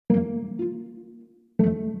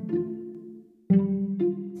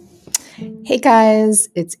Hey guys,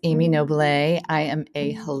 it's Amy Noble. I am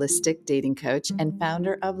a holistic dating coach and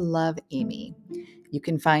founder of Love Amy. You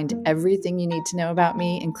can find everything you need to know about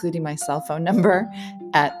me, including my cell phone number,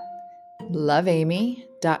 at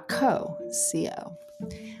loveamy.co.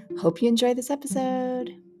 Hope you enjoy this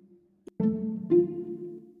episode.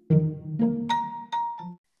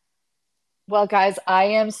 Well, guys, I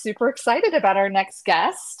am super excited about our next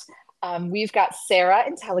guest. We've got Sarah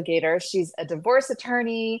Intelligator. She's a divorce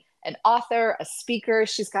attorney, an author, a speaker.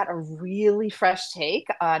 She's got a really fresh take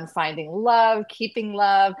on finding love, keeping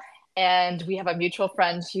love, and we have a mutual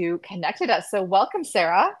friend who connected us. So welcome,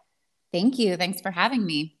 Sarah. Thank you. Thanks for having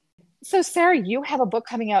me. So, Sarah, you have a book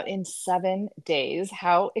coming out in 7 days.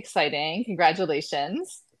 How exciting.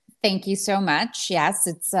 Congratulations. Thank you so much. Yes,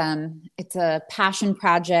 it's a passion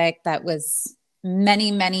project that was many,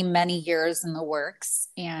 many, many years in the works,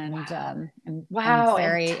 and I'm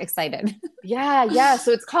very excited. Yeah.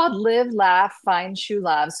 So it's called Live, Laugh, Find True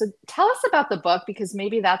Love. So tell us about the book, because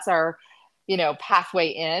maybe that's our, pathway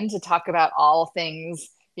in to talk about all things,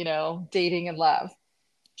 dating and love.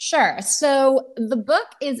 Sure. So the book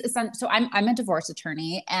is so I'm a divorce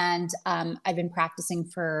attorney, and I've been practicing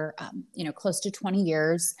for close to 20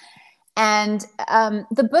 years. And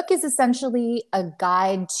the book is essentially a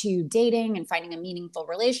guide to dating and finding a meaningful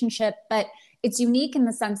relationship, but it's unique in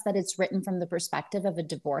the sense that it's written from the perspective of a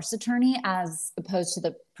divorce attorney as opposed to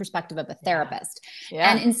the perspective of a therapist.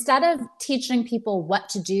 Yeah. And instead of teaching people what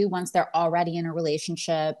to do once they're already in a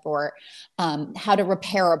relationship, or how to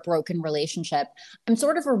repair a broken relationship, I'm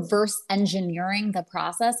sort of reverse engineering the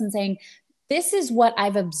process and saying, this is what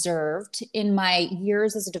I've observed in my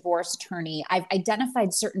years as a divorce attorney. I've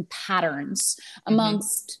identified certain patterns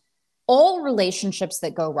amongst all relationships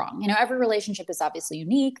that go wrong. Every relationship is obviously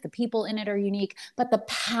unique. The people in it are unique, but the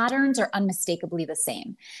patterns are unmistakably the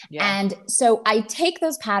same. Yeah. And so I take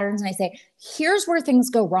those patterns and I say, here's where things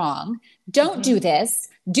go wrong. Don't do this.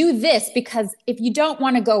 Do this, because if you don't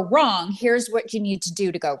want to go wrong, here's what you need to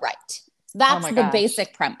do to go right. That's the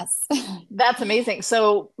basic premise. That's amazing.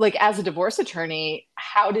 So, as a divorce attorney,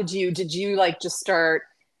 how did you just start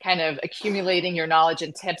kind of accumulating your knowledge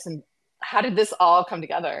and tips, and how did this all come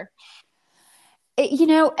together?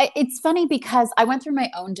 It's funny because I went through my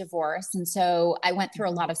own divorce. And so I went through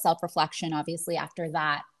a lot of self-reflection, obviously, after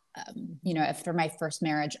that. After my first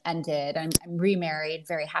marriage ended, I'm remarried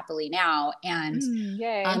very happily now. And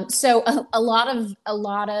so a lot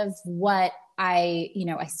of what I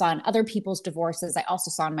saw in other people's divorces, I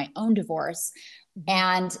also saw in my own divorce.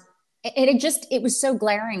 And it was so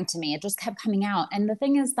glaring to me. It just kept coming out. And the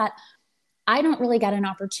thing is that I don't really get an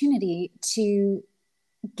opportunity to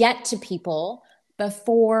get to people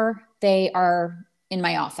before they are in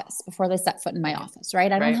my office, before they set foot in my office,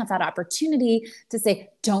 right? I don't have that opportunity to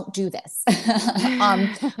say, don't do this.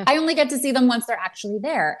 I only get to see them once they're actually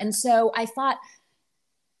there. And so I thought,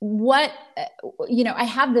 I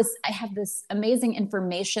have this amazing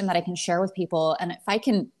information that I can share with people. And if I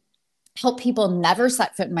can help people never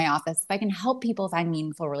set foot in my office, if I can help people find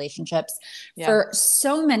meaningful relationships for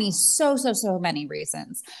so many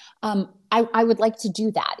reasons, I would like to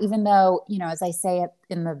do that, even though, as I say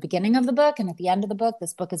in the beginning of the book and at the end of the book,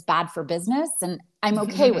 this book is bad for business, and I'm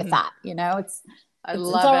okay with that. It's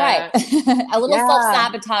all right. A little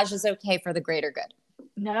self-sabotage is okay for the greater good.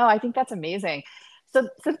 No, I think that's amazing. So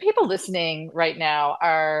the people listening right now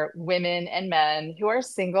are women and men who are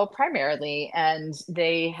single primarily, and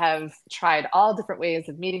they have tried all different ways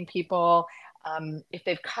of meeting people. If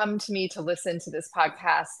they've come to me to listen to this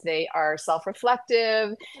podcast, they are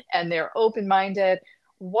self-reflective and they're open-minded.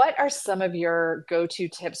 What are some of your go-to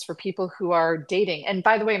tips for people who are dating? And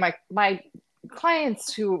by the way, my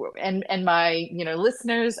clients and my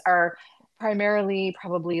listeners are primarily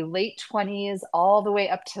probably late 20s all the way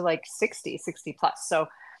up to 60 plus. So,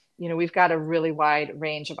 we've got a really wide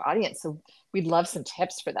range of audience. So we'd love some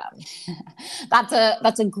tips for them.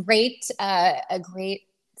 That's a great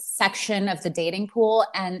section of the dating pool.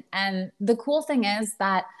 And the cool thing is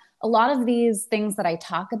that a lot of these things that I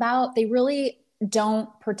talk about, they really don't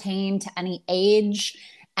pertain to any age,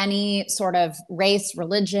 any sort of race,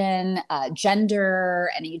 religion, gender,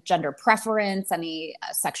 any gender preference, any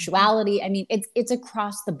sexuality. I mean, it's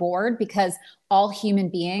across the board, because all human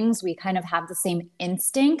beings, we kind of have the same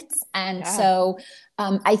instincts. And so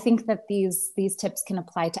I think that these tips can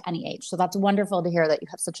apply to any age. So that's wonderful to hear that you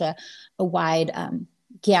have such a wide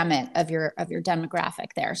gamut of your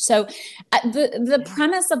demographic there. So the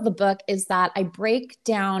premise of the book is that I break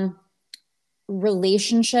down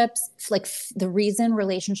relationships, like the reason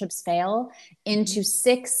relationships fail, into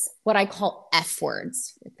 6 what I call F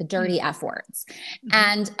words, the dirty F words.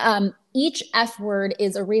 And each F word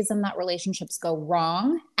is a reason that relationships go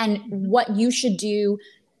wrong and what you should do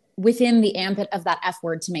within the ambit of that F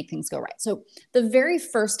word to make things go right. So the very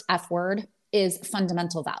first F word is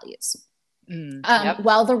fundamental values.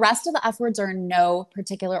 While the rest of the F words are in no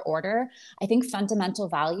particular order, I think fundamental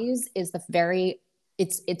values is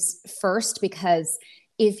it's first, because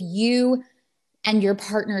if you and your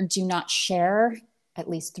partner do not share at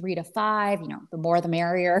least 3 to 5, the more the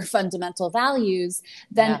merrier fundamental values,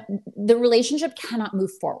 then the relationship cannot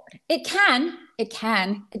move forward. It can,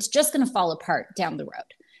 it's just going to fall apart down the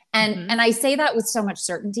road. And I say that with so much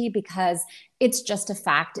certainty because it's just a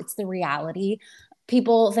fact. It's the reality.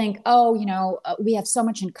 People think, we have so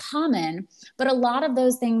much in common, but a lot of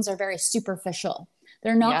those things are very superficial.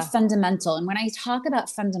 They're not fundamental. And when I talk about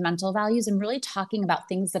fundamental values, I'm really talking about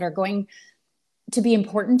things that are going to be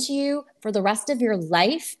important to you for the rest of your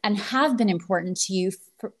life and have been important to you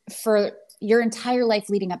for your entire life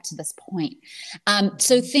leading up to this point.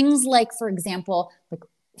 So things like, for example, like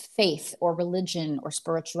faith or religion or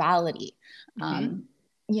spirituality.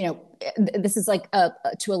 This is like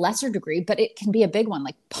to a lesser degree, but it can be a big one.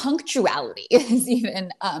 Like punctuality is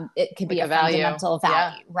even, it could be a fundamental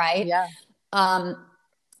value, right? Yeah.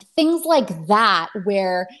 Things like that,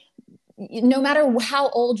 where no matter how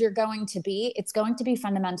old you're going to be, it's going to be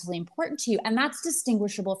fundamentally important to you. And that's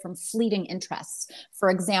distinguishable from fleeting interests. For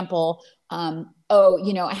example, I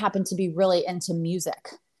happen to be really into music.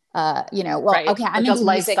 Okay, I'm into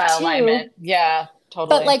music too. Alignment. Yeah,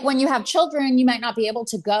 totally. But like when you have children, you might not be able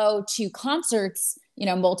to go to concerts,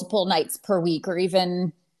 multiple nights per week or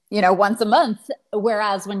even, once a month.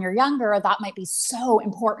 Whereas when you're younger, that might be so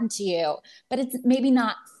important to you, but it's maybe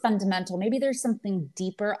not fundamental. Maybe there's something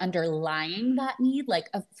deeper underlying that need, like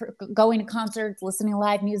for going to concerts, listening to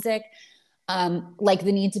live music, like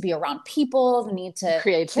the need to be around people, the need to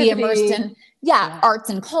be immersed in arts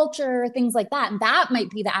and culture, things like that. And that might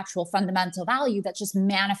be the actual fundamental value that's just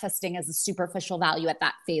manifesting as a superficial value at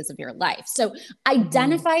that phase of your life. So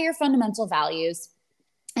identify your fundamental values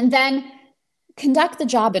and then conduct the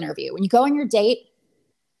job interview. When you go on your date,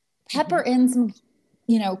 pepper in some,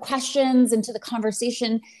 questions into the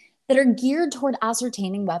conversation that are geared toward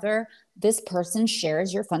ascertaining whether this person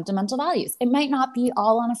shares your fundamental values. It might not be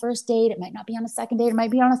all on a first date. It might not be on a second date. It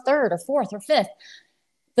might be on a third or fourth or fifth.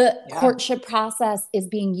 The courtship process is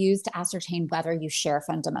being used to ascertain whether you share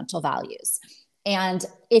fundamental values. And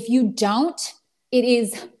if you don't, it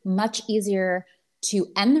is much easier to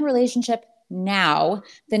end the relationship now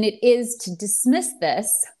than it is to dismiss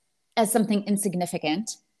this as something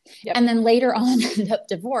insignificant. And then later on end up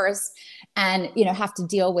divorced and, have to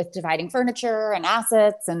deal with dividing furniture and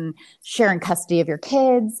assets and sharing custody of your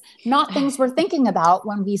kids, not things we're thinking about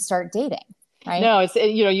when we start dating. Right? No, it's,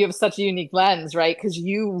 you have such a unique lens, right? Because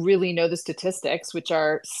you really know the statistics, which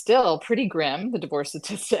are still pretty grim, the divorce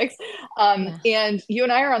statistics. And you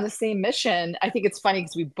and I are on the same mission. I think it's funny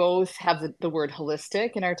because we both have the word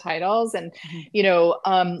holistic in our titles and,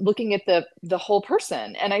 looking at the whole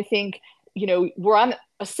person. And I think, we're on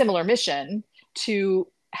a similar mission to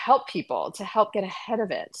help people, to help get ahead of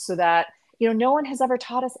it so that, no one has ever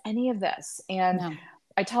taught us any of this. And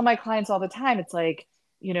I tell my clients all the time, it's like,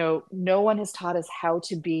 no one has taught us how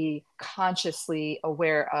to be consciously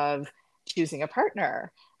aware of choosing a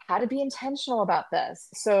partner, how to be intentional about this.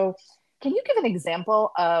 So can you give an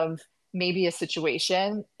example of maybe a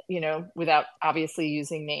situation, without obviously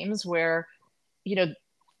using names, where,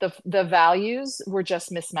 the values were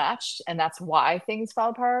just mismatched and that's why things fell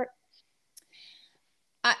apart?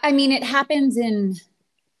 I mean, it happens in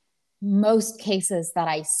most cases that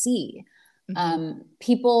I see.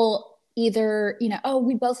 People either,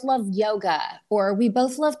 we both love yoga, or we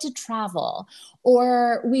both love to travel,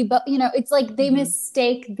 or we both, it's like they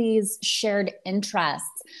mistake these shared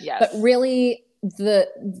interests. But really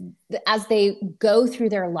as they go through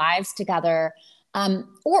their lives together,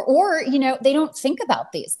 or they don't think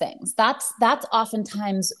about these things. That's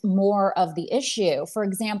oftentimes more of the issue. For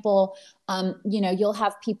example, you'll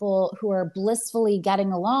have people who are blissfully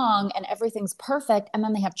getting along and everything's perfect, and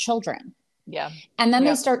then they have children. And then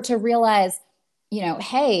they start to realize,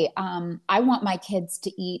 hey, I want my kids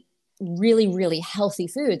to eat really, really healthy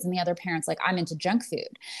foods. And the other parent's like, I'm into junk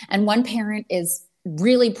food. And one parent is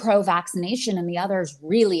really pro-vaccination and the other is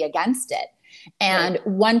really against it. And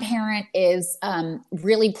one parent is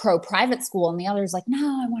really pro-private school and the other is like, no,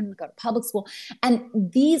 I want them to go to public school. And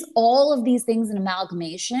all of these things in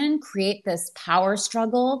amalgamation create this power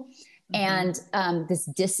struggle and this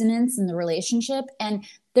dissonance in the relationship. And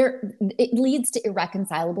it leads to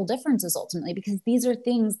irreconcilable differences ultimately, because these are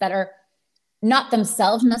things that are not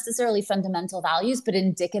themselves necessarily fundamental values, but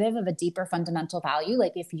indicative of a deeper fundamental value.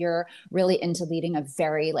 Like if you're really into leading a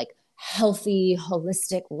very like healthy,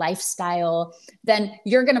 holistic lifestyle, then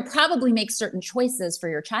you're going to probably make certain choices for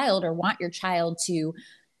your child or want your child to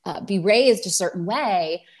be raised a certain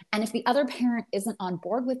way. And if the other parent isn't on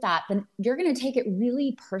board with that, then you're going to take it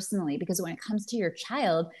really personally, because when it comes to your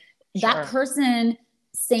child, that Sure. person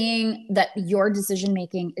saying that your decision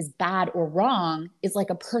making is bad or wrong is like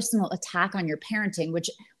a personal attack on your parenting, which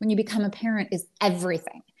when you become a parent is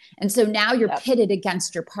everything. And so now you're Yep. pitted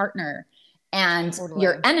against your partner and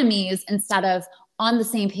your Totally. enemies instead of on the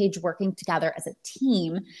same page working together as a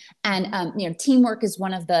team. And teamwork is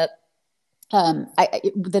one of the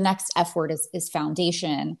next F word is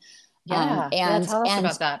foundation. Um, Yeah. Yeah. and Tell us and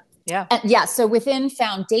about that. Yeah. yeah, so within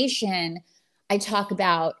foundation, I talk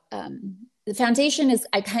about the foundation is,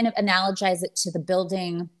 I kind of analogize it to the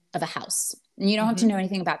building of a house. And you don't have to Hmm. know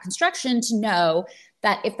anything about construction to know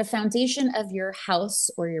that if the foundation of your house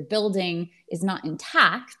or your building is not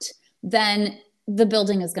intact, then the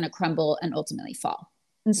building is going to crumble and ultimately fall.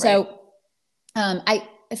 And Right. so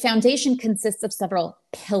a foundation consists of several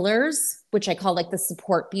pillars, which I call like the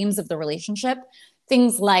support beams of the relationship.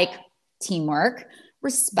 Things like teamwork, Hmm.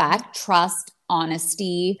 respect, trust,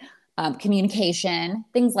 honesty, communication,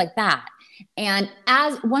 things like that. And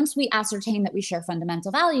as once we ascertain that we share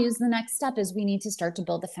fundamental values, the next step is we need to start to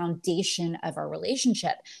build the foundation of our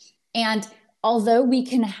relationship. And although we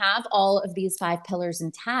can have all of these five pillars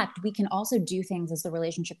intact, we can also do things as the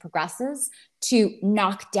relationship progresses to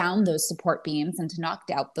knock down those support beams and to knock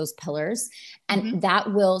out those pillars. And Hmm.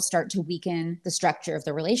 that will start to weaken the structure of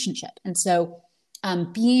the relationship. And so,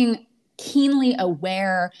 being keenly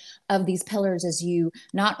aware of these pillars as you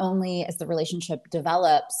not only as the relationship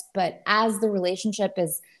develops, but as the relationship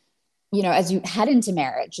is, as you head into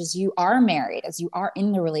marriage, as you are married, as you are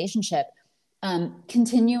in the relationship,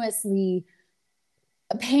 continuously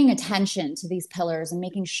paying attention to these pillars and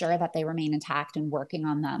making sure that they remain intact and working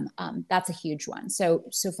on them. That's a huge one. So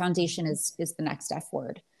foundation is the next F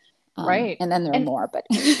word. Right. And then there are And more, but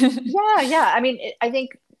yeah, yeah. I mean, I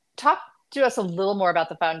think talk to us a little more about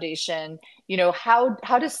the foundation. How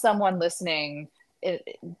does someone listening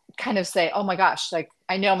kind of say, "Oh my gosh, like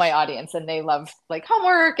I know my audience and they love like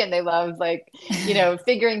homework and they love like,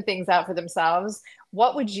 figuring things out for themselves."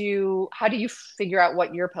 How do you figure out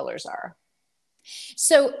what your pillars are?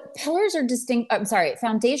 So pillars are distinct. I'm sorry,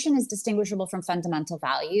 foundation is distinguishable from fundamental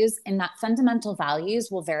values, and that fundamental values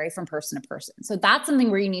will vary from person to person. So that's something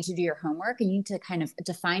where you need to do your homework and you need to kind of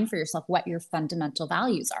define for yourself what your fundamental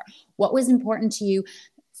values are. What was important to you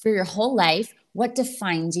for your whole life? What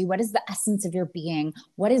defines you? What is the essence of your being?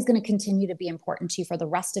 What is going to continue to be important to you for the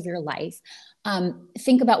rest of your life?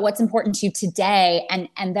 Think about what's important to you today,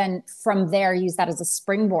 and then from there use that as a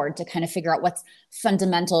springboard to kind of figure out what's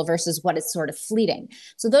fundamental versus what is sort of fleeting.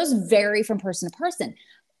 So those vary from person to person.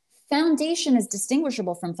 Foundation is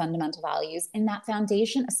distinguishable from fundamental values in that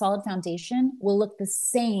foundation, a solid foundation, will look the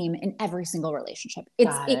same in every single relationship.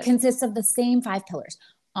 Got It it. consists of the same five pillars: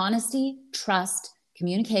 honesty, trust,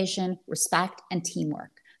 communication, respect, and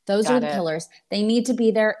teamwork. Those are Got the it. pillars. They need to be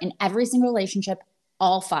there in every single relationship,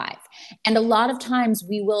 all five. And a lot of times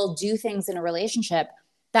we will do things in a relationship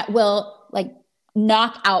that will like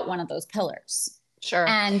knock out one of those pillars Sure.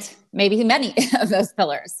 and maybe many of those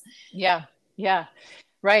pillars. Yeah. Yeah.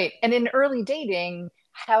 Right. And in early dating,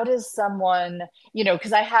 how does someone,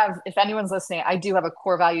 because if anyone's listening, I do have a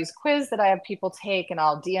core values quiz that I have people take and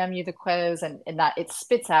I'll DM you the quiz and that it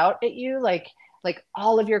spits out at you like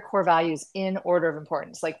all of your core values in order of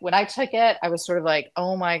importance. Like when I took it, I was sort of like,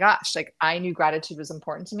 oh my gosh, like I knew gratitude was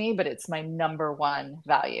important to me, but it's my number one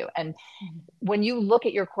value. And when you look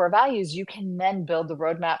at your core values, you can then build the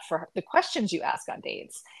roadmap for the questions you ask on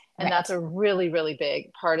dates. And Right. that's a really, really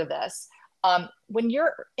big part of this. When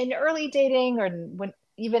you're in early dating or when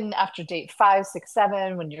even after date 5, 6,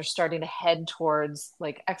 7, when you're starting to head towards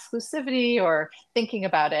like exclusivity or thinking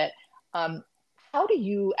about it, how do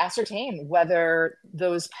you ascertain whether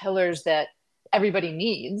those pillars that everybody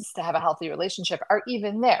needs to have a healthy relationship are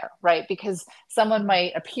even there, right? Because someone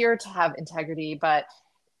might appear to have integrity, but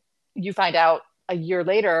you find out a year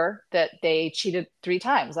later that they cheated 3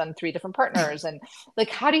 times on 3 different partners. And like,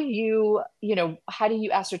 how do you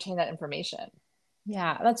ascertain that information?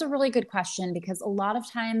 Yeah, that's a really good question, because a lot of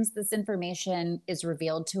times this information is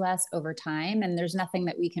revealed to us over time, and there's nothing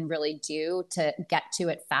that we can really do to get to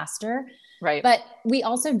it faster. Right. But we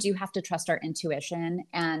also do have to trust our intuition.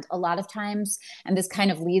 And a lot of times, and this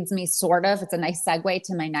kind of leads me sort of, it's a nice segue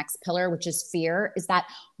to my next pillar, which is fear, is that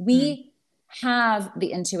Mm. we have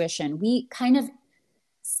the intuition. We kind of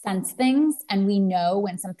sense things and we know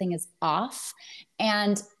when something is off.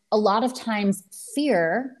 And a lot of times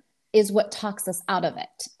fear is what talks us out of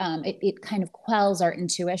it. It kind of quells our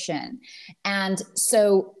intuition. And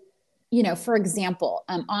so, for example,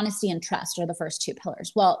 honesty and trust are the first two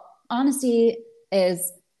pillars. Well, honesty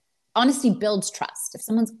builds trust. If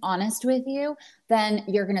someone's honest with you, then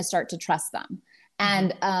you're going to start to trust them.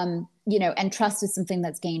 And, and trust is something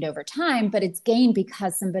that's gained over time, but it's gained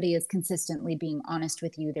because somebody is consistently being honest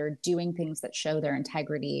with you. They're doing things that show their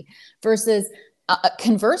integrity versus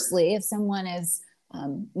conversely, if someone is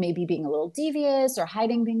maybe being a little devious or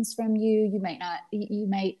hiding things from you, you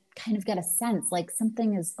might kind of get a sense like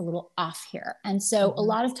something is a little off here. And so a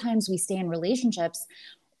lot of times we stay in relationships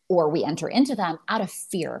or we enter into them out of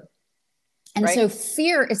fear. And so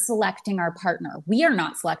fear is selecting our partner. We are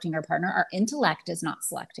not selecting our partner. Our intellect is not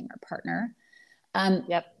selecting our partner.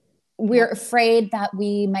 We're afraid that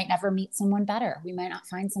we might never meet someone better. We might not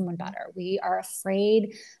find someone better. We are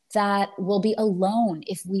afraid that we'll be alone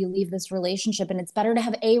if we leave this relationship. And it's better to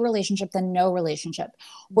have a relationship than no relationship.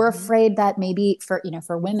 We're afraid that maybe for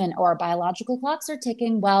women, our biological clocks are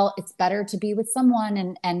ticking. Well, it's better to be with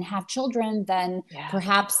someone and have children than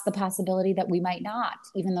perhaps the possibility that we might not,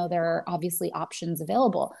 even though there are obviously options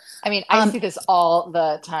available. I mean, I see this all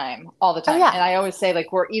the time. And I always say,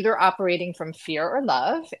 like, we're either operating from fear or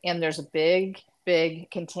love, and there's a big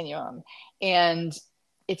continuum. And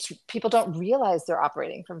people don't realize they're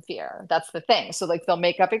operating from fear. That's the thing. So like they'll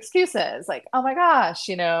make up excuses like, oh my gosh,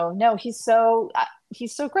 no, he's so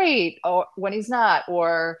great, or when he's not,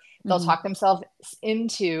 or they'll talk themselves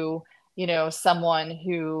into, someone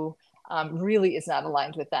who really is not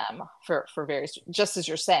aligned with them for various, just as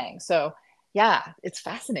you're saying. So yeah, it's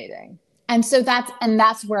fascinating. And so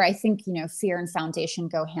that's where I think, fear and foundation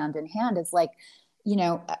go hand in hand. It's like,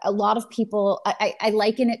 a lot of people, I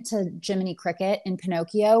liken it to Jiminy Cricket in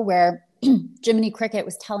Pinocchio, where Jiminy Cricket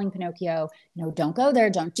was telling Pinocchio, don't go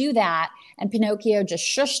there, don't do that. And Pinocchio just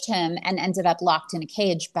shushed him and ended up locked in a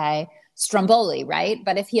cage by Stromboli, right?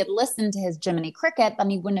 But if he had listened to his Jiminy Cricket,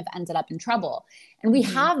 then he wouldn't have ended up in trouble. And we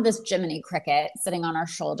have this Jiminy Cricket sitting on our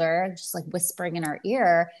shoulder, just like whispering in our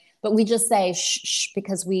ear, but we just say shh,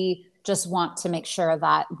 because we just want to make sure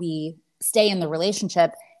that we stay in the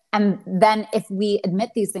relationship. And then if we admit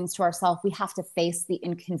these things to ourselves, we have to face the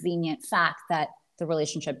inconvenient fact that the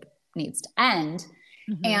relationship needs to end.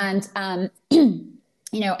 And,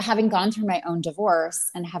 having gone through my own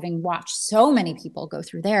divorce and having watched so many people go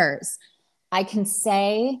through theirs, I can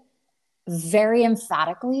say very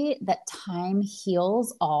emphatically that time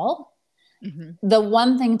heals all. The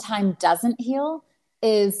one thing time doesn't heal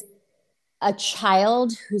is a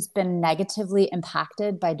child who's been negatively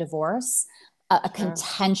impacted by divorce, a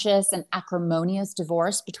contentious and acrimonious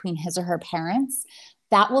divorce between his or her parents,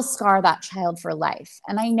 that will scar that child for life.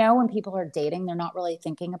 And I know when people are dating, they're not really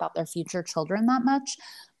thinking about their future children that much,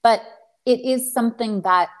 but it is something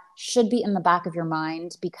that should be in the back of your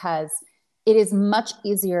mind, because it is much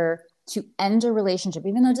easier to end a relationship,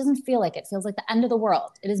 even though it doesn't feel like it feels like the end of the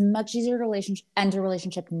world. It is much easier to end a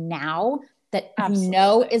relationship now that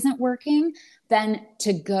isn't working than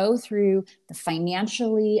to go through the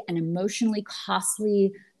financially and emotionally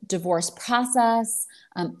costly divorce process.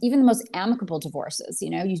 Even the most amicable divorces,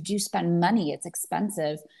 you do spend money, it's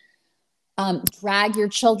expensive. Drag your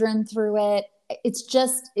children through it. It's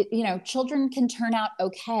just, children can turn out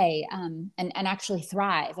okay and actually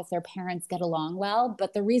thrive if their parents get along well.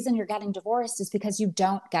 But the reason you're getting divorced is because you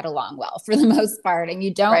don't get along well for the most part, and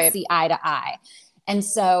you don't see eye to eye. And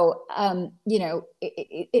so,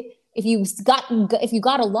 if you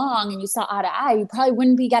got along and you saw eye to eye, you probably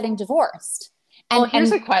wouldn't be getting divorced. And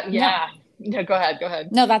here's a question. Yeah. No, go ahead.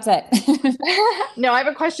 No, that's it. No, I have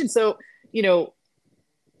a question. So,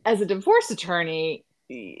 as a divorce attorney,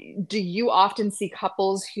 do you often see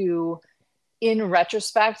couples who, in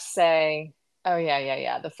retrospect, say, oh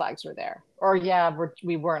yeah, the flags were there, or yeah,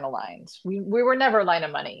 we weren't aligned. We were never aligned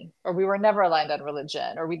on money, or we were never aligned on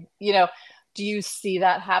religion, or do you see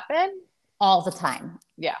that happen? All the time.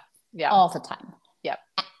 Yeah. All the time. Yep.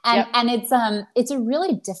 And it's a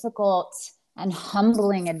really difficult and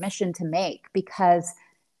humbling admission to make, because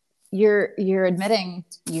you're admitting,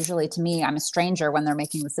 usually to me, I'm a stranger when they're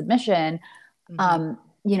making this admission.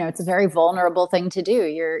 It's a very vulnerable thing to do.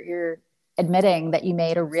 You're admitting that you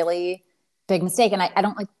made a really big mistake. And I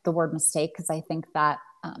don't like the word mistake, because I think that,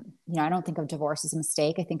 I don't think of divorce as a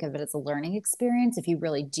mistake. I think of it as a learning experience. If you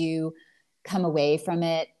really do come away from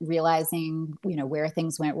it realizing, where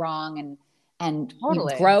things went wrong and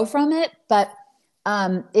totally. You grow from it. But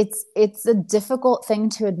it's a difficult thing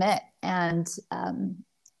to admit. And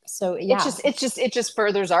So it yeah. just it just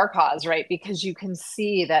furthers our cause, right? Because you can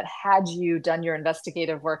see that had you done your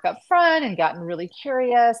investigative work up front and gotten really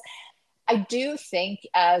curious. I do think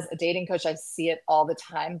as a dating coach, I see it all the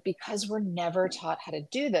time because we're never taught how to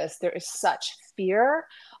do this. There is such fear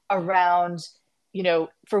around,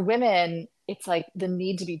 for women, it's like the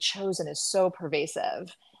need to be chosen is so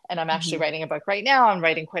pervasive. And I'm actually Mhm. writing a book right now. I'm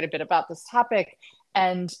writing quite a bit about this topic.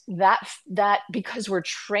 And that because we're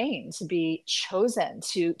trained to be chosen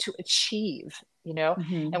to achieve, and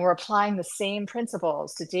Mhm. we're applying the same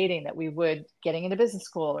principles to dating that we would getting into business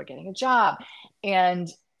school or getting a job. And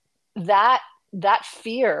that that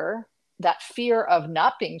fear of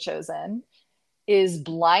not being chosen is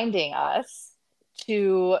blinding us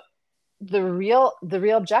to the real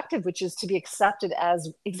objective, which is to be accepted as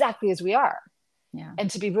exactly as we are, Yeah. and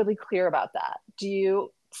to be really clear about that. Do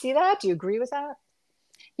you see that? Do you agree with that?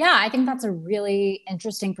 Yeah, I think that's a really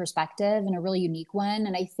interesting perspective and a really unique one.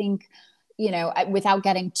 And I think, without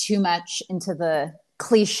getting too much into the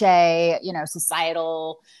cliche,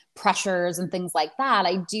 societal pressures and things like that,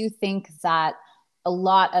 I do think that a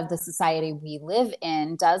lot of the society we live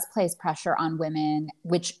in does place pressure on women,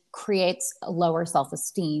 which creates a lower self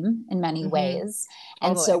esteem in many Mm-hmm. ways.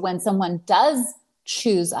 And so Totally. when someone does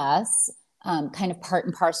choose us, kind of part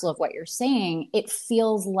and parcel of what you're saying, it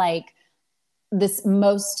feels like this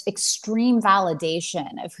most extreme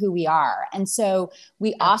validation of who we are. And so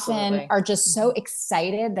we often Absolutely. are just so Mm-hmm.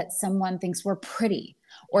 excited that someone thinks we're pretty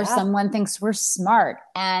or Yeah. someone thinks we're smart.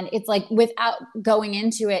 And it's like without going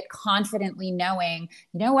into it confidently knowing,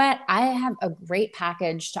 you know what, I have a great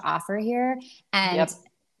package to offer here. And Yep.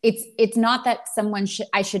 it's not that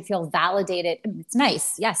I should feel validated. It's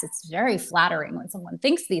nice. Yes, it's very flattering when someone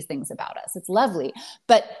thinks these things about us. It's lovely.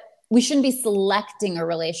 But we shouldn't be selecting a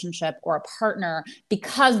relationship or a partner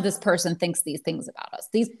because this person thinks these things about us.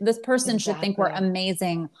 This person should think we're Exactly.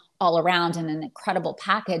 amazing all around and an incredible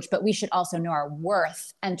package, but we should also know our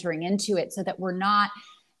worth entering into it so that we're not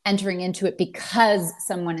entering into it because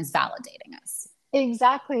someone is validating us.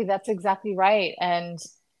 Exactly. That's exactly right. And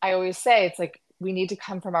I always say it's like we need to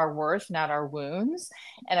come from our worth, not our wounds.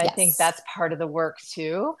 And I think Yes. that's part of the work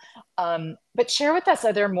too. But share with us,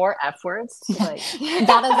 are there more F words to Yeah, like?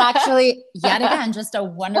 that is actually yet again just a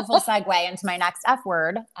wonderful segue into my next F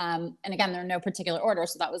word. And again, they're in no particular order,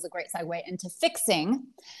 so that was a great segue into fixing.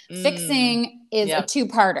 Mm, Fixing is a yep.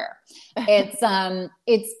 two-parter.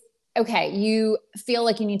 It's okay. You feel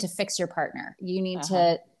like you need to fix your partner. You need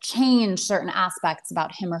Uh-huh. to change certain aspects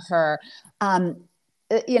about him or her.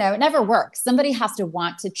 It never works. Somebody has to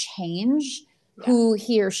want to change Yeah. who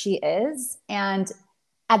he or she is, and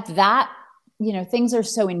at that, things are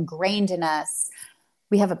so ingrained in us.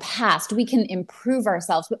 We have a past, we can improve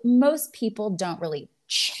ourselves, but most people don't really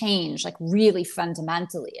change like really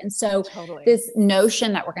fundamentally. And so Totally. this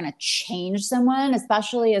notion that we're going to change someone,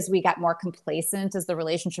 especially as we get more complacent as the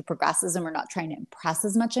relationship progresses and we're not trying to impress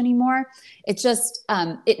as much anymore,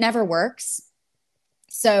 it never works.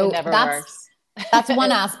 It So never that's works. that's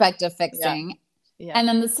one aspect of Yeah. fixing. Yeah. And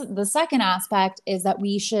then the second aspect is that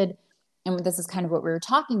we should, and this is kind of what we were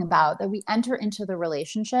talking about, that we enter into the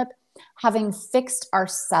relationship having fixed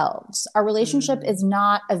ourselves. Our relationship Mm, is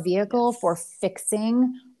not a vehicle for yes.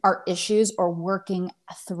 fixing our issues or working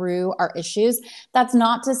through our issues. That's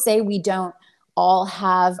not to say we don't all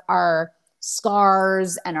have our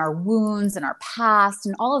scars and our wounds and our past,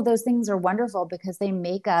 and all of those things are wonderful because they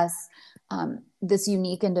make us this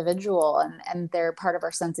unique individual, and they're part of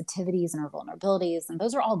our sensitivities and our vulnerabilities, and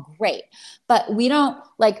those are all great. But we don't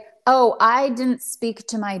like, oh, I didn't speak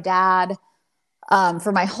to my dad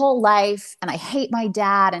for my whole life, and I hate my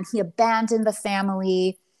dad, and he abandoned the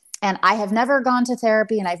family, and I have never gone to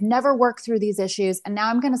therapy, and I've never worked through these issues, and now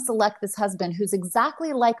I'm going to select this husband who's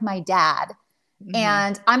exactly like my dad, Hmm.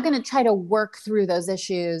 and I'm going to try to work through those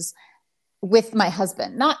issues with my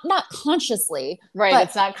husband, not consciously, Right. but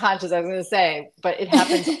It's not conscious, I was going to say, but it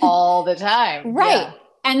happens all the time. right. Yeah.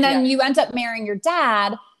 And Yeah. then you end up marrying your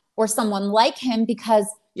dad or someone like him because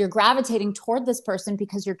you're gravitating toward this person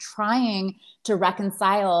because you're trying to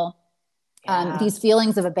reconcile Yeah. these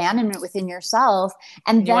feelings of abandonment within yourself.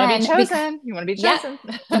 And You want to be then, chosen. You want to be yep, chosen.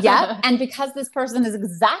 yep. And because this person is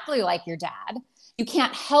exactly like your dad, you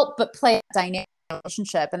can't help but play a dynamic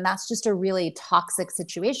relationship. And that's just a really toxic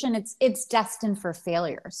situation. It's destined for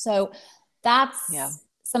failure. So Yeah. that's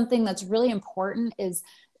something that's really important. Is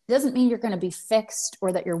it doesn't mean you're going to be fixed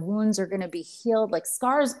or that your wounds are going to be healed. Like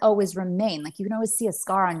scars always remain. Like you can always see a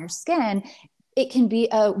scar on your skin. It can be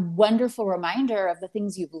a wonderful reminder of the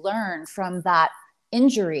things you've learned from that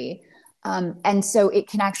injury. And so it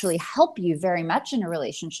can actually help you very much in a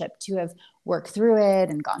relationship to have worked through it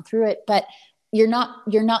and gone through it. But you're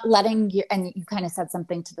not letting your, and you kind of said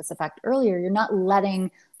something to this effect earlier, you're not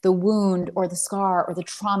letting the wound or the scar or the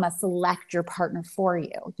trauma select your partner for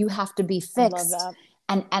you. You have to be I love fixed that.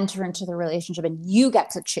 and enter into the relationship, and you get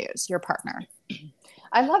to choose your partner.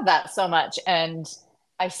 I love that so much. And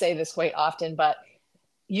I say this quite often, but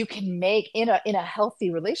you can make in a healthy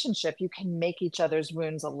relationship, you can make each other's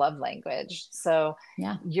wounds a love language. So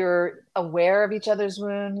Yeah. you're aware of each other's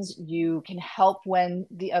wounds, you can help when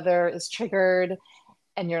the other is triggered,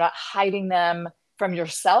 and you're not hiding them from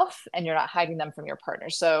yourself and you're not hiding them from your partner.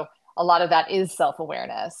 So a lot of that is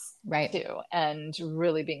self-awareness Right. too, and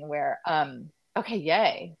really being aware. Okay,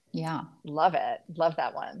 yay. Yeah. Love it. Love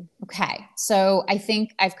that one. Okay. So I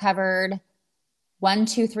think I've covered one,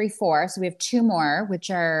 two, three, four. So we have two more,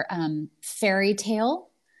 which are fairy tale,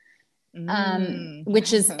 Mm.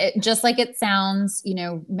 which is just like it sounds, you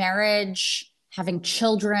know, marriage, having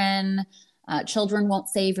children. Children won't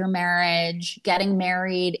save your marriage. Getting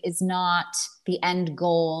married is not the end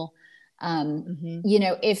goal. You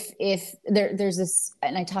know, if there's this,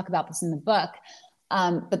 and I talk about this in the book,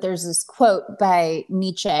 but there's this quote by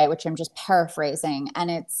Nietzsche, which I'm just paraphrasing,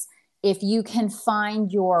 and it's, if you can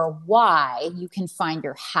find your why, you can find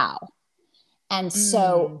your how. And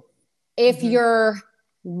so if your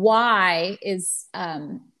why is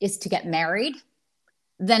to get married,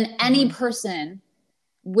 then any person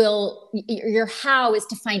will, your how is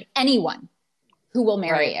to find anyone who will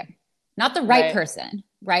marry Right. you, not the right Right. person,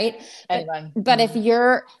 right? Anyone. But if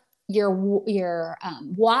your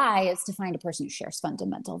why is to find a person who shares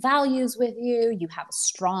fundamental values with you, you have a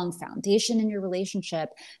strong foundation in your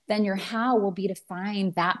relationship, then your how will be to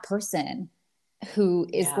find that person who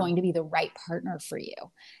is Yeah. going to be the right partner for you.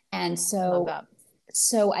 And I love that.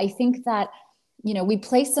 so I think that, you know, we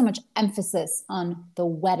place so much emphasis on the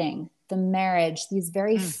wedding, the marriage, these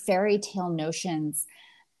very fairy tale notions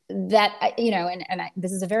that, you know,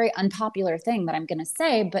 this is a very unpopular thing that I'm going to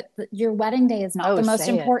say, but your wedding day is not Oh, the most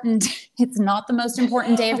say it. important. It's not the most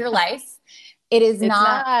important day of your life. It is It's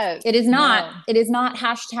not, not. it is not, No. it is not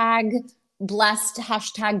hashtag blessed,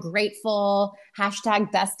 hashtag grateful,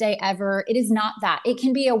 hashtag best day ever. It is not that. It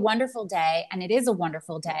can be a wonderful day, and it is a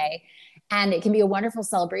wonderful day, and it can be a wonderful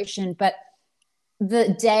celebration, but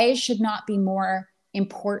the day should not be more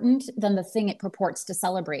important than the thing it purports to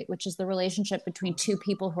celebrate, which is the relationship between two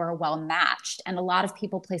people who are well matched. And a lot of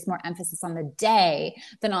people place more emphasis on the day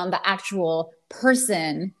than on the actual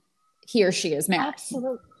person he or she is marrying.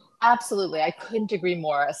 Absolutely. Absolutely. I couldn't agree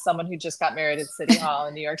more as someone who just got married at City Hall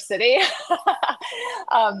in New York City.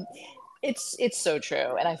 um, it's so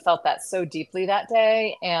true. And I felt that so deeply that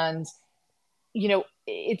day. And, you know,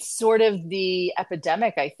 it's sort of the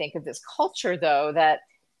epidemic, I think, of this culture, though, that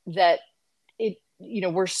it, you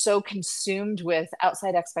know, we're so consumed with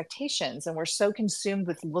outside expectations, and we're so consumed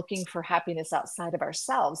with looking for happiness outside of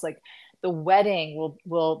ourselves. Like the wedding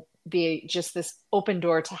will be just this open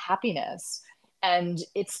door to happiness, and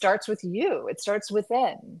it starts with you. It starts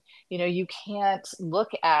within. You know, you can't look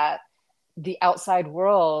at the outside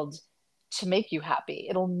world to make you happy.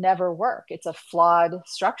 It'll never work. It's a flawed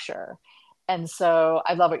structure. And so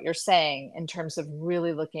I love what you're saying in terms of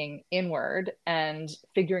really looking inward and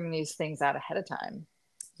figuring these things out ahead of time.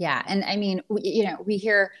 Yeah. And I mean, you know, we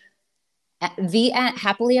hear the end,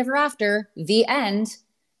 happily ever after, the end.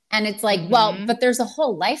 And it's like, well, but there's a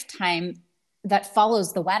whole lifetime that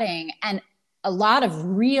follows the wedding. And a lot of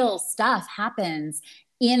real stuff happens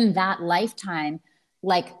in that lifetime,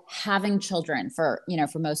 like having children. For, you know,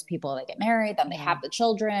 for most people, they get married, then they have the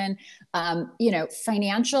children, you know,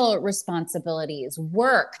 financial responsibilities,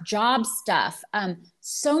 work, job stuff,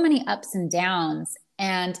 so many ups and downs.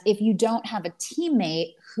 And if you don't have a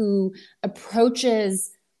teammate who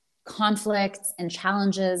approaches conflicts and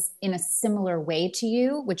challenges in a similar way to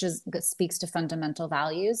you, which is speaks to fundamental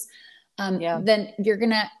values, then you're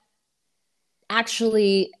going to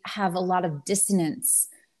actually have a lot of dissonance,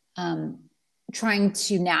 trying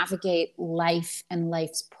to navigate life and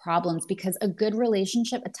life's problems. Because a good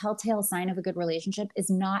relationship, a telltale sign of a good relationship, is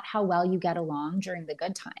not how well you get along during the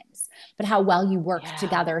good times, but how well you work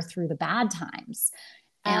together through the bad times.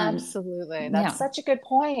 And absolutely. That's such a good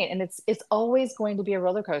point. And it's always going to be a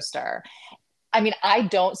roller coaster. I mean, I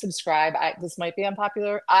don't subscribe. This might be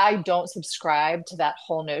unpopular. I don't subscribe to that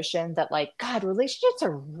whole notion that, like, God, relationships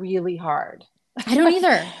are really hard. I don't either.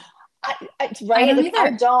 Right? I don't Like, I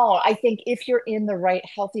either. don't. I think if you're in the right,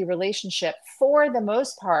 healthy relationship, for the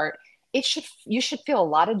most part, you should feel a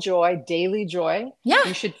lot of joy, daily joy. Yeah.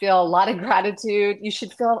 You should feel a lot of gratitude. You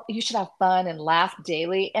should have fun and laugh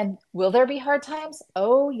daily. And will there be hard times?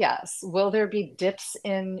 Oh, yes. Will there be dips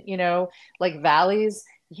in, you know, like valleys?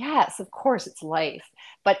 Yes, of course, it's life.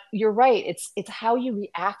 But you're right. It's how you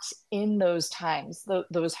react in those times,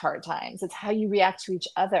 those hard times. It's how you react to each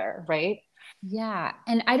other, right? Yeah.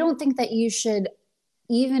 And I don't think that you should,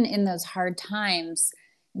 even in those hard times,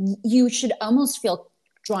 you should almost feel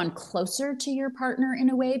drawn closer to your partner in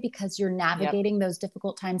a way because you're Yep. navigating those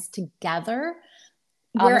difficult times together.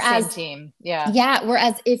 On the same Whereas, team. Yeah. yeah,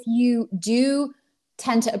 whereas if you do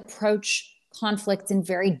tend to approach conflicts in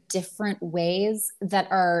very different ways that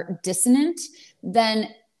are dissonant, then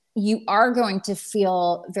you are going to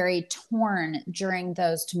feel very torn during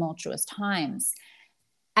those tumultuous times.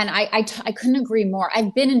 And I couldn't agree more.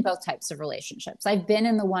 I've been in both types of relationships. I've been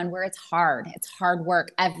in the one where it's hard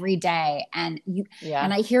work every day. And Yeah.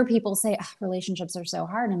 I hear people say, oh, relationships are so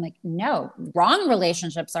hard. And I'm like, no, wrong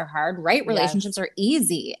relationships are hard. Right Yes. relationships are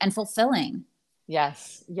easy and fulfilling.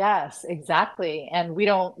 Yes. Yes, exactly. And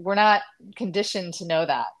we're not conditioned to know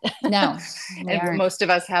that. No, we And aren't. most of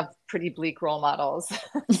us have pretty bleak role models.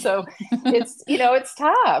 So it's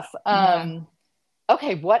tough. Yeah.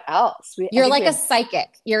 Okay, what else? I You're think like we a have psychic.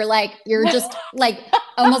 You're just like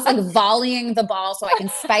almost like volleying the ball so I can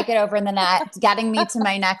spike it over in the net, getting me to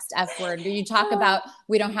my next F word. You talk about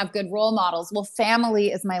we don't have good role models. Well, family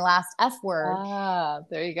is my last F word.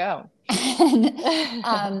 there you go.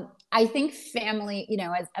 And I think family,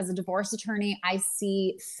 as a divorce attorney, I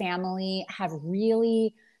see family have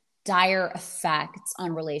really dire effects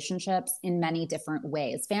on relationships in many different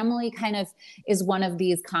ways. Family kind of is one of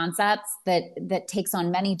these concepts that takes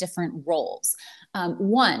on many different roles.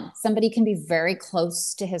 One, somebody can be very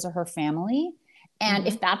close to his or her family. And Hmm.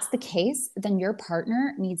 if that's the case, then your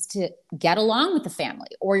partner needs to get along with the family,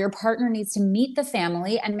 or your partner needs to meet the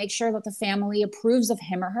family and make sure that the family approves of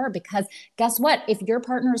him or her. Because guess what? If your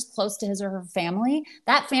partner is close to his or her family,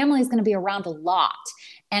 that family is going to be around a lot.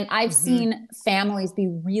 And I've Hmm. seen families be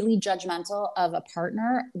really judgmental of a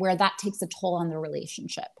partner where that takes a toll on the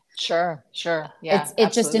relationship. Sure, sure. Yeah, It's just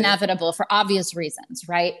absolutely. inevitable for obvious reasons,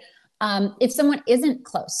 right? If someone isn't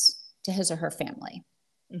close to his or her family,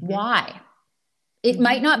 Hmm. why? It Hmm.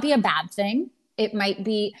 might not be a bad thing. It might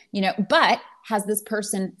be, but has this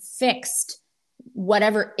person fixed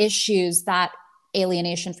whatever issues that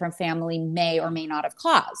alienation from family may or may not have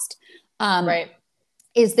caused? Um, Right.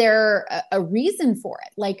 is there a reason for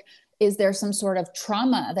it? Like, is there some sort of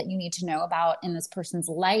trauma that you need to know about in this person's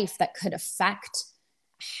life that could affect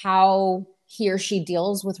how he or she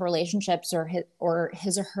deals with relationships, or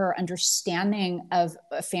his or her understanding of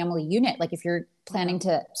a family unit? Like if you're Yeah. planning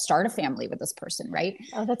to start a family with this person, right?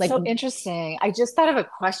 Oh, that's Like, so interesting. I just thought of a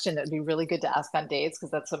question that would be really good to ask on dates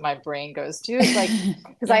because that's what my brain goes to. Is like,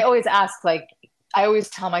 because I yeah, always ask, like, I always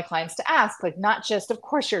tell my clients to ask, like, not just, of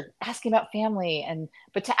course, you're asking about family,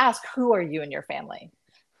 but to ask, who are you in your family?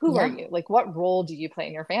 Who are yeah, you? Like, what role do you play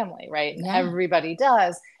in your family? Right. And yeah. everybody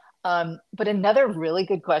does. But another really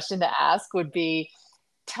good question to ask would be,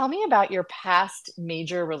 tell me about your past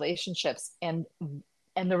major relationships and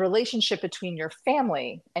the relationship between your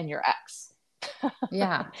family and your ex.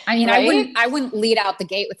 Yeah. I mean, I Right? wouldn't I wouldn't lead out the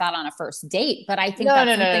gate with that on a first date, but I think No, that's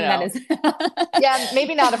no, no, no, something that no. is Yeah,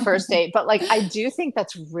 maybe not a first date, but like I do think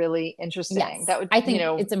that's really interesting. yes. That would, I think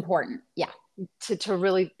it's important. Yeah. to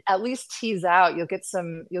really at least tease out, you'll get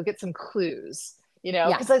some clues, Yeah.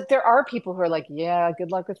 because like there are people who are like, yeah,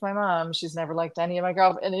 good luck with my mom. She's never liked any of my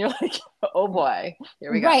girlfriend. And you're like, oh boy,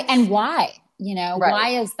 here we go. Right. And why? Right. Why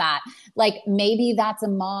is that? Like maybe that's a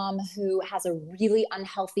mom who has a really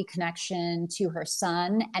unhealthy connection to her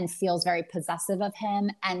son and feels very possessive of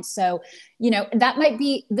him. And so,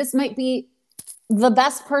 this might be the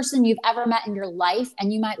best person you've ever met in your life,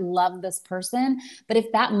 and you might love this person. But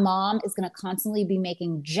if that mom is going to constantly be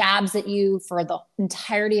making jabs at you for the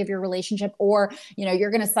entirety of your relationship, or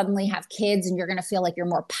you're going to suddenly have kids and you're going to feel like you're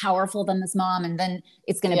more powerful than this mom, and then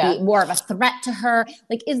it's going to be Yeah. more of a threat to her,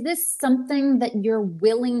 like, is this something that you're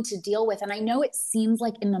willing to deal with? And I know it seems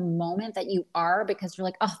like in the moment that you are, because you're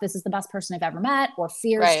like, oh, this is the best person I've ever met, or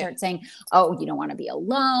fears Right. start saying, oh, you don't want to be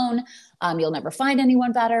alone, you'll never find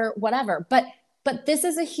anyone better, whatever. But this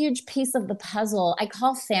is a huge piece of the puzzle. I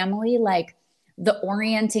call family like the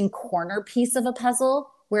orienting corner piece of a puzzle,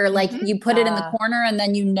 where like Hmm. you put it in the corner and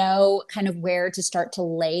then kind of where to start to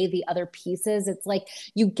lay the other pieces. It's like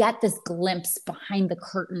you get this glimpse behind the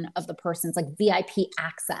curtain of the person. It's like VIP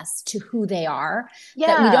access to who they are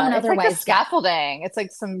that we Yeah, don't it's like the otherwise get. scaffolding. It's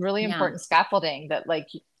like some really Yeah. important scaffolding that like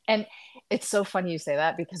and it's so funny you say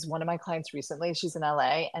that because one of my clients recently, she's in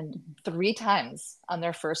LA and three times on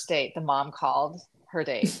their first date the mom called her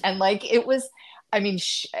date. And like it was, I mean,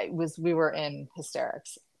 it was we were in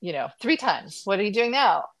hysterics, three times. What are you doing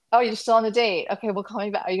now? Oh, you're still on the date. Okay, well, call me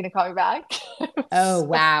back. Are you going to call me back? Oh, So,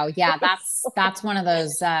 wow. Yeah, that's one of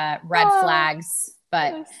those red oh, flags.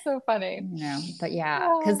 But that's so funny. but yeah,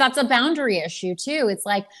 because Oh, that's a boundary issue too. It's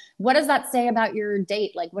like, what does that say about your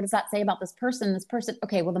date? Like, what does that say about this person? This person,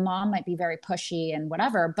 okay, well, the mom might be very pushy and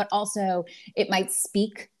whatever, but also it might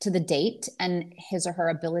speak to the date and his or her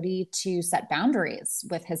ability to set boundaries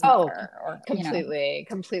with his oh, mother, or, completely,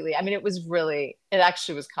 completely. I mean, it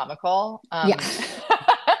actually was comical. Yeah.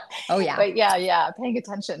 Oh, yeah. But yeah, yeah, paying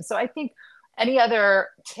attention. So I think any other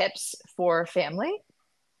tips for family?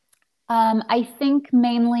 I think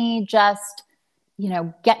mainly just,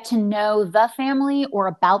 get to know the family or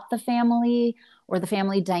about the family or the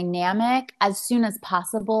family dynamic as soon as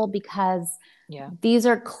possible, because Yeah. these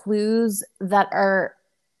are clues that are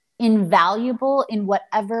invaluable in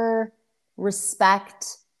whatever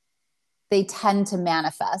respect they tend to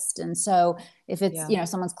manifest. And so if it's, Yeah.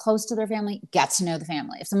 someone's close to their family, get to know the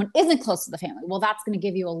family. If someone isn't close to the family, well, that's going to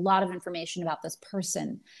give you a lot of information about this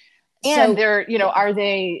person. And So, they're, yeah, are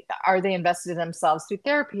they invested in themselves through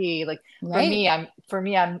therapy? Like right. for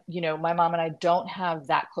me, I'm, my mom and I don't have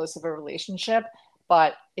that close of a relationship,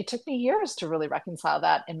 but it took me years to really reconcile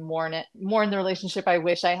that and more in the relationship I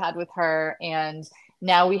wish I had with her. And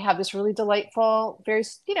now we have this really delightful, very,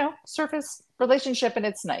 surface relationship, and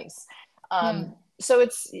it's nice. Yeah. So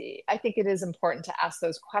I think it is important to ask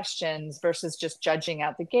those questions versus just judging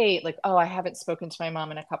out the gate, like, oh, I haven't spoken to my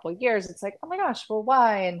mom in a couple of years. It's like, oh my gosh, well,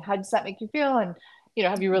 why? And how does that make you feel? And,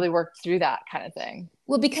 have you really worked through that kind of thing?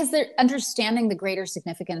 Well, because they're understanding the greater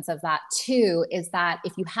significance of that too, is that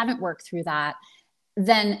if you haven't worked through that,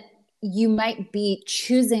 then you might be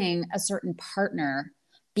choosing a certain partner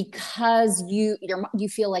because you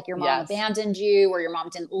feel like your mom Yes. abandoned you or your mom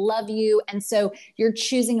didn't love you, and so you're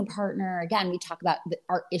choosing a partner. Again, we talk about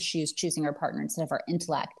our issues choosing our partner instead of our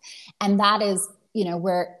intellect, and that is,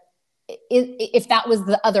 where if that was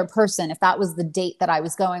the other person, if that was the date that I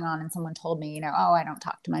was going on and someone told me, oh, I don't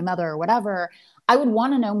talk to my mother or whatever, I would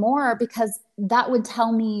want to know more, because that would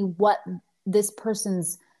tell me what this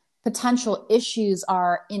person's potential issues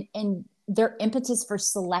are in their impetus for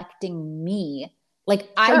selecting me.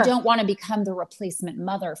 Like, I Sure. don't want to become the replacement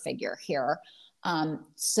mother figure here,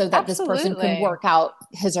 so that this person could Absolutely. work out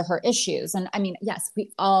his or her issues. And I mean, yes,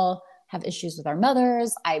 we all have issues with our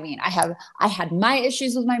mothers. I mean, I had my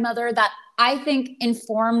issues with my mother that I think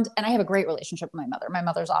informed, and I have a great relationship with my mother. My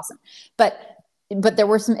mother's awesome. But there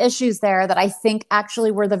were some issues there that I think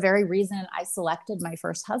actually were the very reason I selected my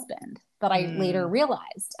first husband, that I later Mm,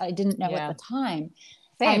 realized I didn't know at the yeah. time.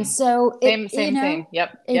 And Same. so Same thing.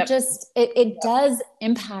 Yep. it Yep. just, it does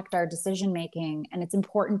impact our decision making. And it's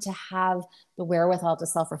important to have the wherewithal to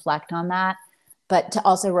self-reflect on that, but to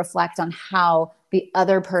also reflect on how the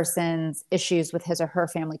other person's issues with his or her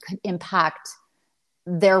family could impact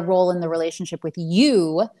their role in the relationship with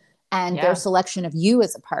you and their Yeah. selection of you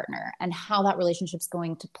as a partner, and how that relationship's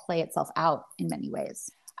going to play itself out in many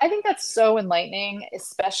ways. I think that's so enlightening,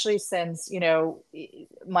 especially since,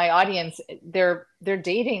 my audience, they're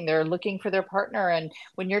dating, they're looking for their partner. And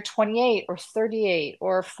when you're 28 or 38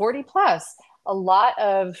 or 40 plus, a lot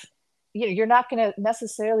of, you're not going to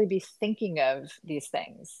necessarily be thinking of these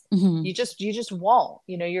things. Mm-hmm. You just won't.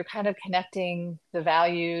 You're kind of connecting the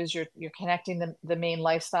values, you're connecting the main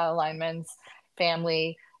lifestyle alignments,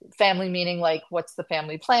 family, family meaning like, what's the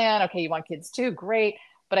family plan? Okay, you want kids too, great.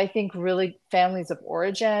 But I think really families of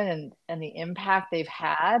origin and the impact they've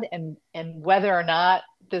had, and whether or not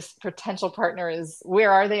this potential partner is,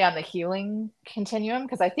 where are they on the healing continuum?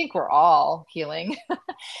 Because I think we're all healing at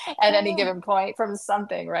Oh any yeah. given point from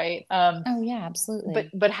something, right? Oh yeah, But absolutely.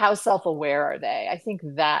 but how self-aware are they? I think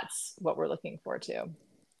that's what we're looking for too.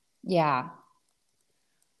 Yeah.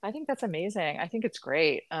 I think that's amazing. I think it's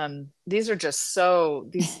great. These are just so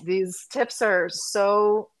these tips are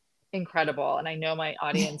so incredible, and I know my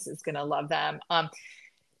audience is going to love them.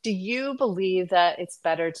 Do you believe that it's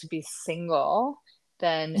better to be single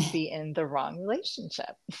than be in the wrong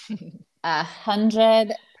relationship?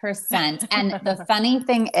 100%. And the funny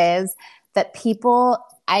thing is that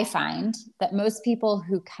I find that most people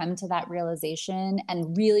who come to that realization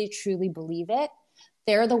and really truly believe it,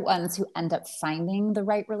 they're the ones who end up finding the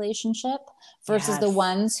right relationship versus the Yes.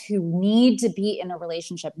 ones who need to be in a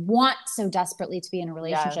relationship, want so desperately to be in a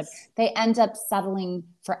relationship. Yes. They end up settling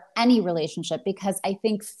for any relationship because I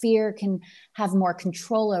think fear can have more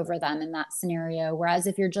control over them in that scenario. Whereas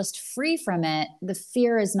if you're just free from it, the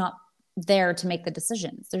fear is not there to make the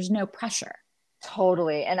decisions. There's no pressure.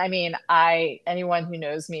 Totally. And I mean, anyone who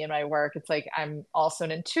knows me and my work, it's like I'm also an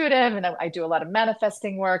intuitive, and I do a lot of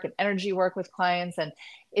manifesting work and energy work with clients. And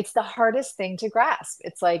it's the hardest thing to grasp.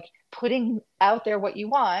 It's like putting out there what you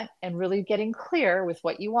want and really getting clear with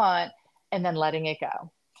what you want and then letting it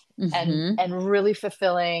go Mm-hmm. and really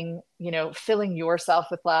fulfilling, filling yourself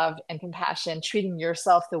with love and compassion, treating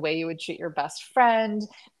yourself the way you would treat your best friend,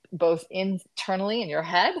 both internally in your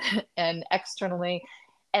head and externally.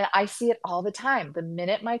 And I see it all the time. The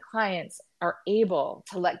minute my clients are able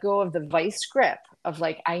to let go of the vice grip of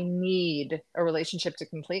like, I need a relationship to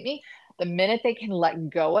complete me, the minute they can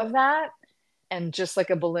let go of that, and just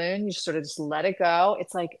like a balloon, you sort of just let it go.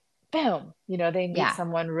 It's like, boom, they meet Yeah,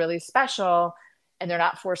 someone really special and they're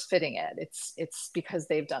not force fitting it. It's because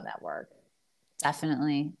they've done that work.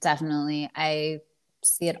 definitely. Definitely. I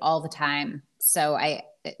see it all the time. So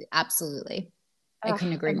absolutely, I Oh,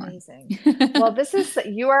 couldn't agree more. amazing. Well,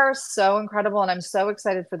 you are so incredible. And I'm so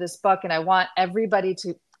excited for this book. And I want everybody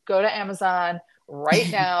to go to Amazon right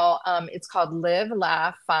now. It's called Live,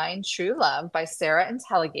 Laugh, Find True Love by Sarah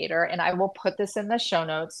Intelligator. And I will put this in the show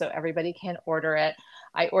notes so everybody can order it.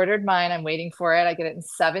 I ordered mine. I'm waiting for it. I get it in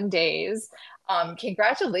 7 days.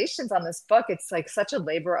 Congratulations on this book. It's like such a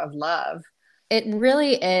labor of love. It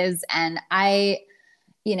really is. And I,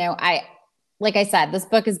 like I said, this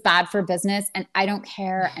book is bad for business and I don't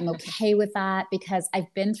care. I'm okay with that because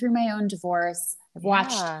I've been through my own divorce. I've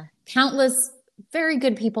watched Yeah. countless very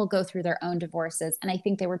good people go through their own divorces. And I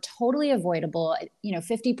think they were totally avoidable.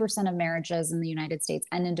 50% of marriages in the United States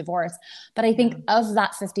end in divorce. But I think Yeah. of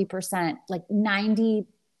that 50%, like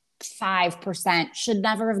 95% should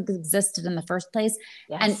never have existed in the first place.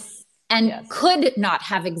 And Yes. and Yes. could not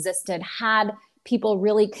have existed had people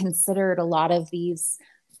really considered a lot of these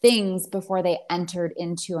things before they entered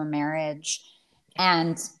into a marriage.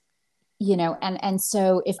 And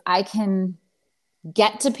so if I can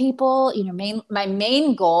get to people, my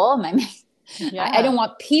main goal, I Yeah. don't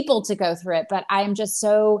want people to go through it, but I'm just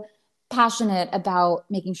so passionate about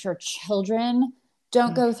making sure children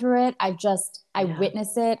don't Mm, go through it. I yeah.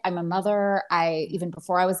 witness it. I'm a mother. Even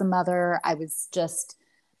before I was a mother, I was just,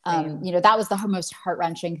 Same. that was the most heart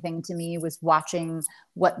wrenching thing to me, was watching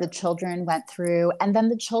what the children went through. And then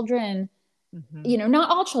the children, Hmm. not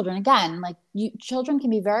all children, again, like children can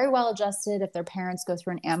be very well adjusted if their parents go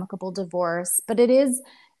through an amicable divorce, but it is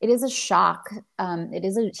a shock. It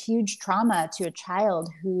is a huge trauma to a child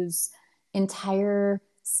whose entire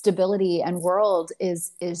stability and world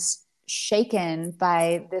is shaken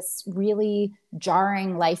by this really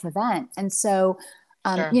jarring life event. And so,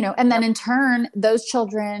 Sure. and then Yep. in turn, those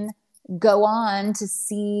children go on to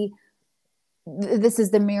see this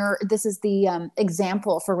is the mirror, this is the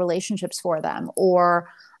example for relationships for them, or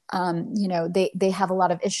they have a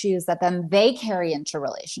lot of issues that then they carry into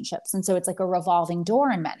relationships, and so it's like a revolving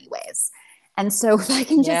door in many ways. And so if I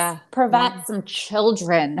can just Yeah. prevent Yeah. some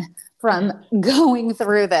children from going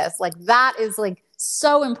through this, like that is like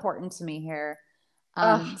so important to me here.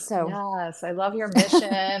 Oh, So yes. I love your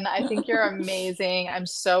mission. I think you're amazing. I'm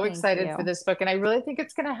so thank excited for you. this book and I really think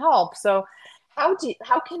it's going to help. So, how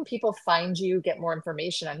can people find you, get more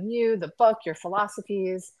information on you, the book, your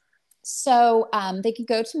philosophies? So they could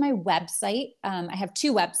go to my website. I have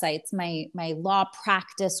two websites: my law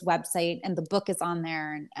practice website, and the book is on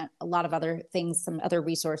there, and a lot of other things, some other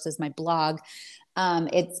resources. My blog.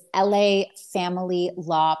 It's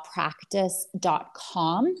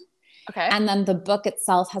lafamilylawpractice.com. Okay. And then the book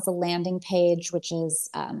itself has a landing page, which is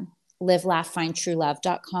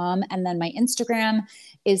livelaughfindtruelove.com. And then my Instagram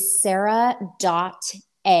is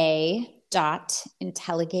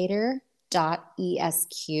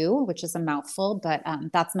sarah.a.intelligator.esq, which is a mouthful, but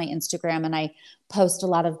that's my Instagram. And I post a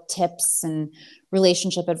lot of tips and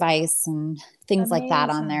relationship advice and things like that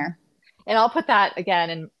on Amazing. there. And I'll put that again,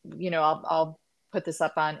 and I'll put this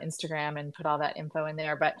up on Instagram and put all that info in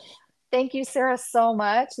there. But thank you, Sarah, so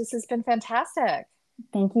much. This has been fantastic.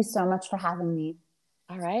 Thank you so much for having me.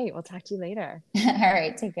 All right, we'll talk to you later. All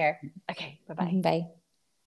right, take care. Okay, bye-bye. Bye.